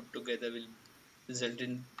 and all put together will result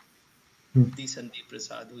in the Sandeep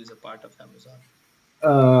Prasad, who is a part of Amazon.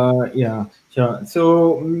 Yeah, sure.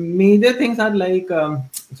 So major things are like,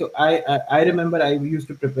 so I remember I used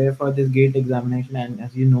to prepare for this gate examination, and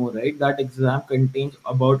as you know, right, that exam contains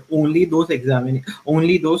about only those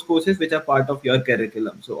courses which are part of your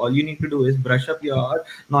curriculum. So all you need to do is brush up your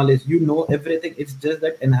knowledge. You know everything. It's just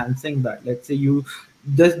that enhancing that. Let's say you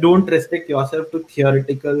just don't restrict yourself to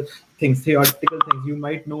theoretical things. You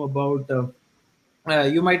might know about.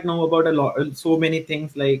 You might know about a lot so many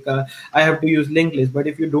things like I have to use linked list, but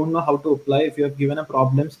if you don't know how to apply, if you have given a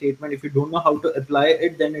problem statement, if you don't know how to apply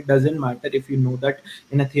it, then it doesn't matter if you know that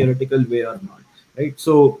in a theoretical way or not, right?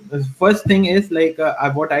 So the first thing is like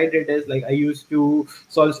what I did is like I used to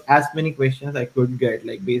solve as many questions I could get,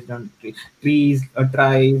 like based on trees,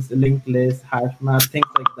 tries, linked list, hash map, things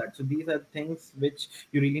like that. So these are things which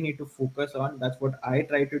you really need to focus on. That's what I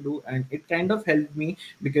try to do, and it kind of helped me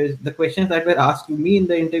because the questions that were asked to me in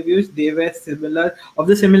the interviews, they were similar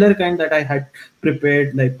kind that I had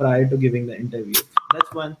prepared like prior to giving the interview.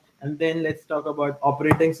 That's one. And then let's talk about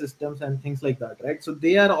operating systems and things like that, right? So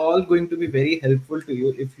they are all going to be very helpful to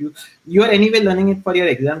you if you are anyway learning it for your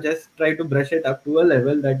exam. Just try to brush it up to a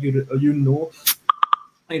level that you know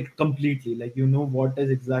it completely, like you know what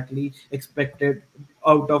is exactly expected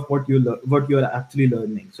out of what you're actually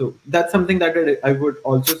learning. So that's something that I would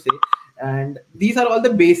also say. And these are all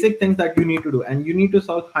the basic things that you need to do, and you need to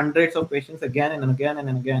solve hundreds of questions again and again and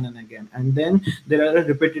again and again. And then there are a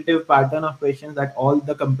repetitive pattern of questions that all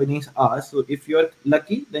the companies ask. So if you're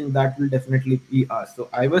lucky, then that will definitely be asked. So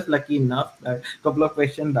I was lucky enough that a couple of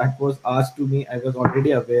questions that was asked to me I was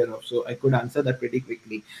already aware of, so I could answer that pretty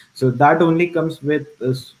quickly. So that only comes with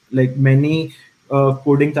like many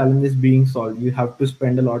coding challenges being solved. You have to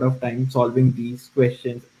spend a lot of time solving these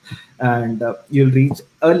questions, and you'll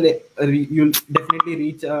definitely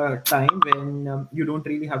reach a time when you don't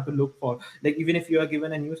really have to look for, like, even if you are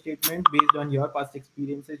given a new statement based on your past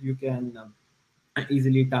experiences, you can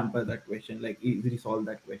easily tamper that question, like easily solve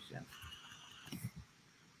that question.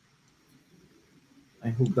 I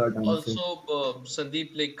hope that answers. Also,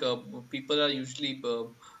 Sandeep, like people are usually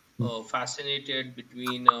fascinated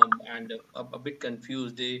between and a bit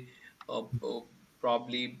confused. They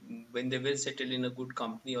probably when they will settle in a good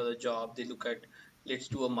company or a job, they look at let's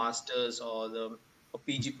do a master's or a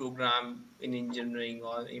PG program in engineering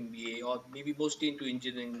or MBA or maybe mostly into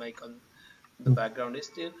engineering. The background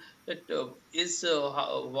is there. That is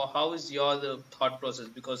how is your thought process?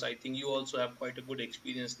 Because I think you also have quite a good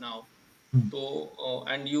experience now, Hmm. so,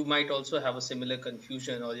 and you might also have a similar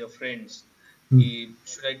confusion or your friends. Hmm.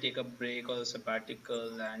 Should I take a break or a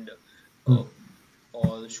sabbatical and Hmm. uh,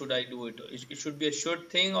 or should I do it? It should be a should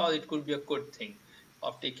thing or it could be a good thing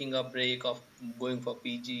of taking a break of going for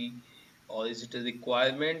PG, or is it a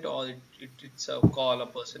requirement or it's a call a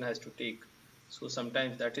person has to take. So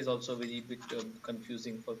sometimes that is also very bit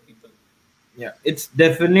confusing for people. Yeah, it's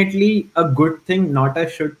definitely a good thing, not a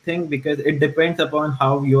should thing, because it depends upon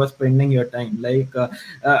how you are spending your time. Like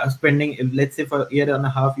spending, let's say for a year and a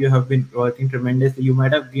half, you have been working tremendously. You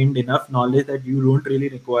might have gained enough knowledge that you don't really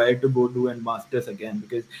require to go do and masters again.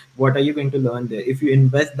 Because what are you going to learn there? If you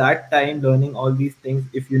invest that time learning all these things,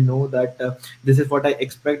 if you know that this is what I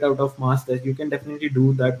expect out of masters, you can definitely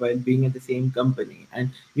do that while being at the same company. And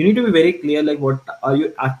you need to be very clear, like what are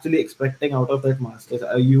you actually expecting out of that masters?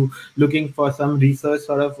 Are you looking for some research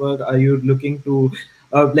sort of work? Are you looking to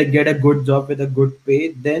like get a good job with a good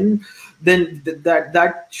pay?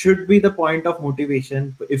 That should be the point of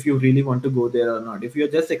motivation if you really want to go there or not. If you're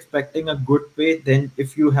just expecting a good pay, then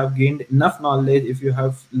if you have gained enough knowledge, if you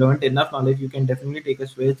have learned enough knowledge, you can definitely take a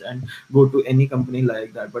switch and go to any company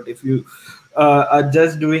like that. But if you are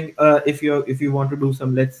just doing if you want to do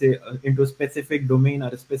some, let's say into a specific domain or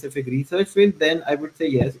a specific research field, then I would say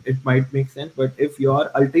yes, it might make sense. But if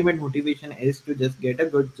your ultimate motivation is to just get a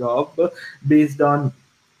good job based on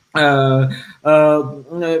uh,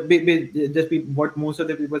 what most of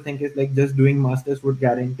the people think is like just doing masters would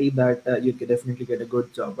guarantee that you can definitely get a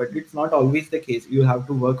good job, but it's not always the case. You have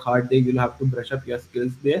to work hard there, you'll have to brush up your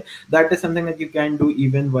skills there. That is something that you can do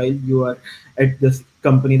even while you are at this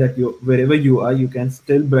company, that you, wherever you are, you can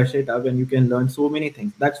still brush it up and you can learn so many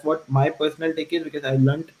things. That's what my personal take is, because I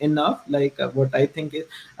learned enough. What I think is,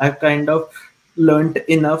 I've kind of learned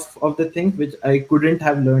enough of the things which I couldn't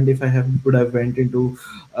have learned if I have would have went into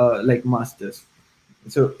like masters.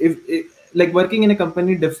 So if like working in a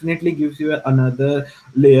company definitely gives you another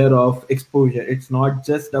layer of exposure. It's not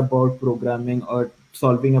just about programming or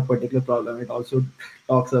solving a particular problem. It also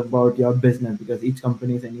talks about your business, because each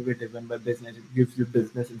company is anyway driven by business. It gives you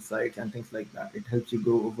business insights and things like that. It helps you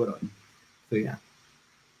grow overall. So yeah.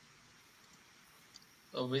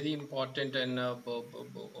 A very important and a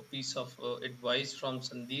piece of advice from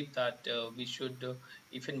Sandeep, that we should,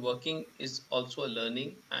 if in working is also a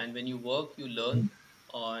learning, and when you work, you learn.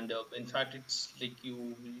 And in fact, it's like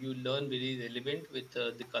you learn very relevant with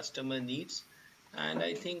the customer needs. And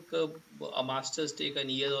I think a master's take an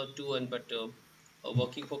year or two, and but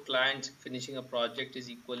working for clients, finishing a project is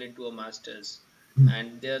equivalent to a master's.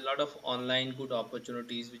 And there are a lot of online good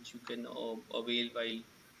opportunities which you can avail while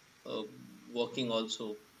uh, working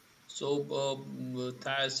also. So,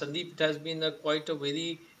 Sandeep, it has been a quite a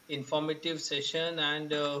very informative session,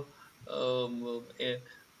 and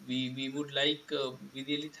we would like, we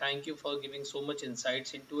really thank you for giving so much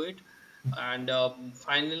insights into it. And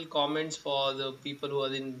final comments for the people who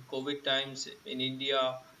are in COVID times in India.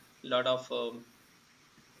 A lot of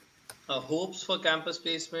hopes for campus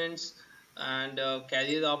placements and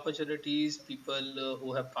career opportunities. People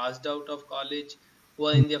who have passed out of college, who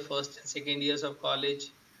are in their first and second years of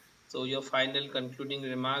college. So, your final concluding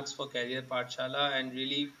remarks for Career Pathshala. And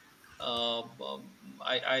really,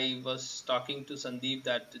 I was talking to Sandeep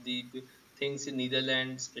that the things in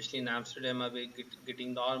Netherlands, especially in Amsterdam, are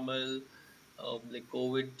getting normal. Like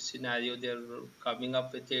COVID scenario, they're coming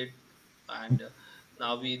up with it. And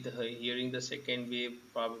now hearing the second wave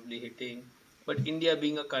probably hitting. But India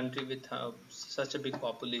being a country with such a big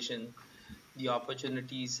population, the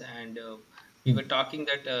opportunities, and we were talking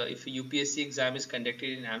that if a UPSC exam is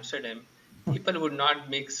conducted in Amsterdam, people would not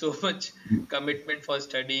make so much commitment for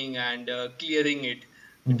studying and clearing it.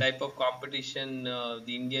 The type of competition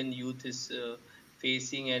the Indian youth is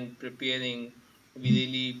facing and preparing, we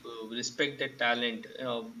really respect that talent.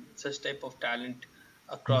 Such type of talent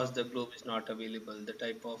across the globe is not available. The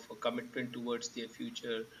type of commitment towards their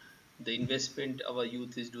future, the investment our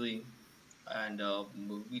youth is doing. And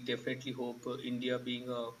we definitely hope India, being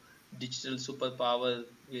a digital superpower,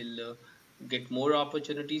 will get more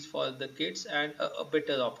opportunities for the kids, and a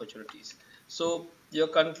better opportunities. So, your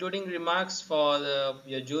concluding remarks for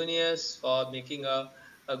your juniors for making a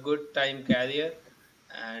good time career,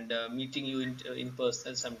 and meeting you in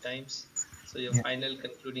person sometimes. So, your Yeah. final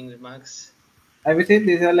concluding remarks. I would say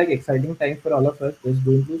these are like exciting times for all of us. Just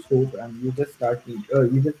don't lose hope, and you just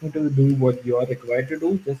you just need to do what you are required to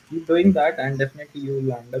do. Just keep doing that, and definitely you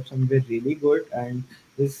will end up somewhere really good. And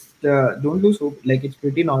just don't lose hope. Like, it's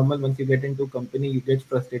pretty normal once you get into company, you get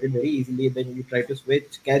frustrated very easily. Then you try to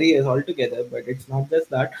switch careers altogether. But it's not just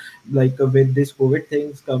that. Like with this COVID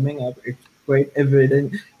things coming up, it's quite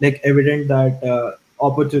evident that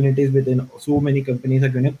opportunities within so many companies are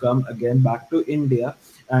going to come again back to India,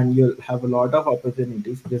 and you'll have a lot of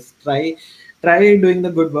opportunities. Just try doing the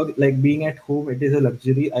good work. Like, being at home, it is a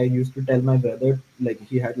luxury. I used to tell my brother, like,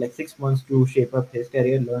 he had like 6 months to shape up his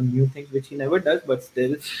career, learn new things, which he never does, but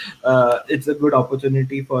still it's a good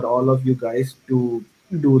opportunity for all of you guys to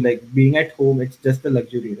do. Like, being at home, it's just a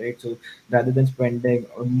luxury, right? So rather than spending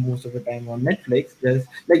most of the time on Netflix, just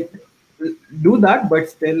like do that, but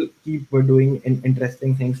still keep doing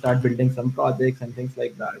interesting things. Start building some projects and things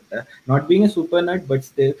like that. Not being a super nerd, but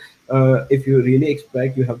still, if you really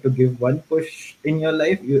expect you have to give one push in your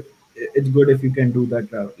life, it's good if you can do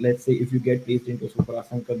that route. Let's say if you get placed into a super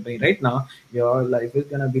awesome company right now, your life is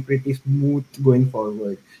gonna be pretty smooth going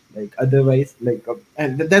forward. Like, otherwise,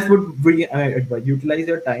 and that's what we advise. Utilize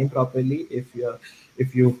your time properly. If you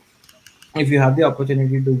if you have the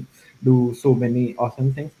opportunity to do so many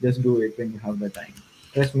awesome things, just do it when you have the time.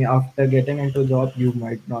 Trust me, after getting into job, you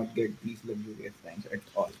might not get these luxurious times at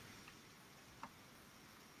all.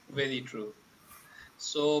 Very true.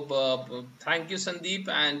 So, thank you, Sandeep.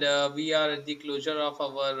 And we are at the closure of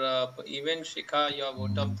our event. Shikha, your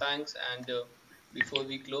vote of thanks. And before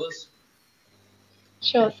we close,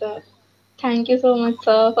 Sure, sir. Thank you so much,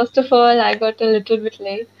 sir. First of all, I got a little bit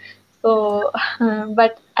late, So,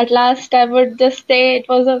 but at last, I would just say it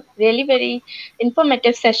was a really very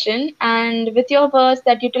informative session. And with your words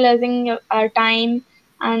that utilizing our time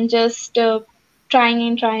and just trying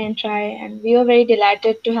and try and try. And we were very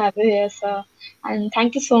delighted to have you here, sir. And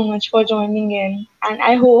thank you so much for joining in. And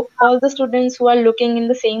I hope all the students who are looking in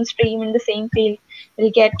the same stream, in the same field,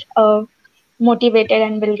 will get motivated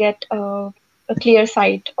and will get a clear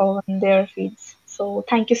sight on their fields. So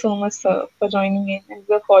thank you so much, sir, for joining in, and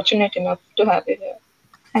we're fortunate enough to have you here.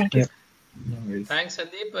 Thank you. Yeah, no worries. Thanks,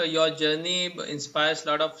 Sandeep. Your journey inspires a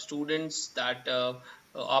lot of students that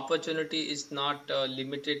opportunity is not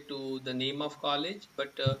limited to the name of college,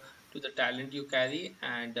 but to the talent you carry.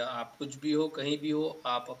 And आप कुछ भी हो, कहीं भी हो,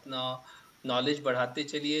 आप अपना knowledge बढ़ाते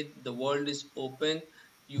चलिए. The world is open.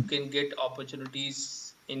 You can get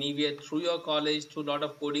opportunities anywhere through your college, through a lot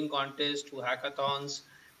of coding contests, through hackathons,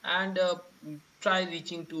 and try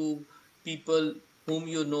reaching to people whom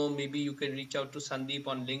you know. Maybe you can reach out to Sandeep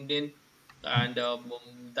on LinkedIn, and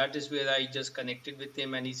that is where I just connected with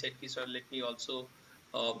him, and he said, "Sir, let me also."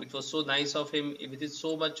 It was so nice of him with his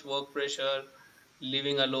so much work pressure,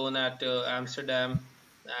 living alone at Amsterdam,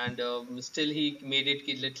 and still he made it.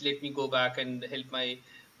 Let me go back and help my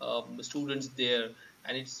students there,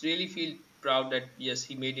 and it's really feel proud that yes,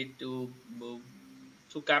 he made it to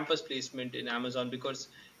campus placement in Amazon, because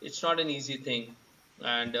it's not an easy thing,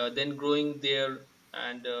 and then growing there,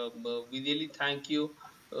 and we really thank you,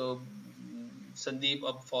 uh, Sandeep,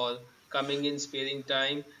 up for coming in, sparing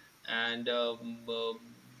time, and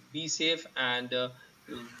be safe. And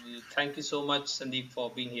thank you so much, Sandeep, for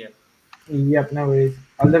being here. Yep, no worries.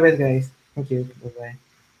 All the best, guys. Thank you. Bye bye.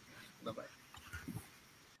 Bye bye.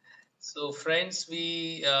 So, friends,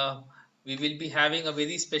 we will be having a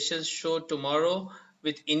very special show tomorrow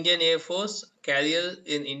with Indian Air Force, career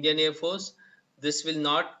in Indian Air Force. This will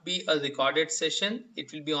not be a recorded session;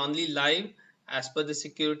 it will be only live as per the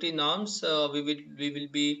security norms. We will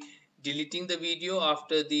be deleting the video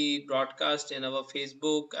after the broadcast in our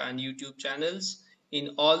Facebook and YouTube channels, in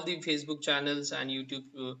all the Facebook channels and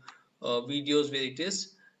YouTube videos where it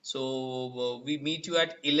is. So we meet you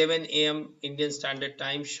at 11 a.m. Indian Standard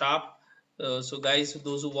Time sharp. So guys,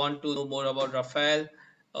 those who want to know more about Rafael,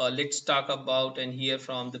 let's talk about and hear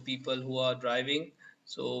from the people who are driving.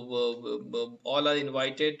 So all are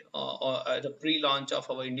invited at a pre-launch of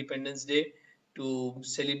our Independence Day to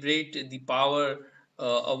celebrate the power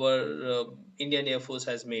our Indian Air Force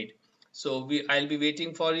has made. So I'll be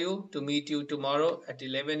waiting for you to meet you tomorrow at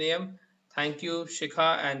 11 a.m. Thank you,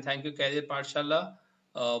 Shikha, and thank you, Career Pathshala.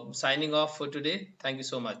 Signing off for today. Thank you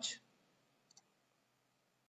so much.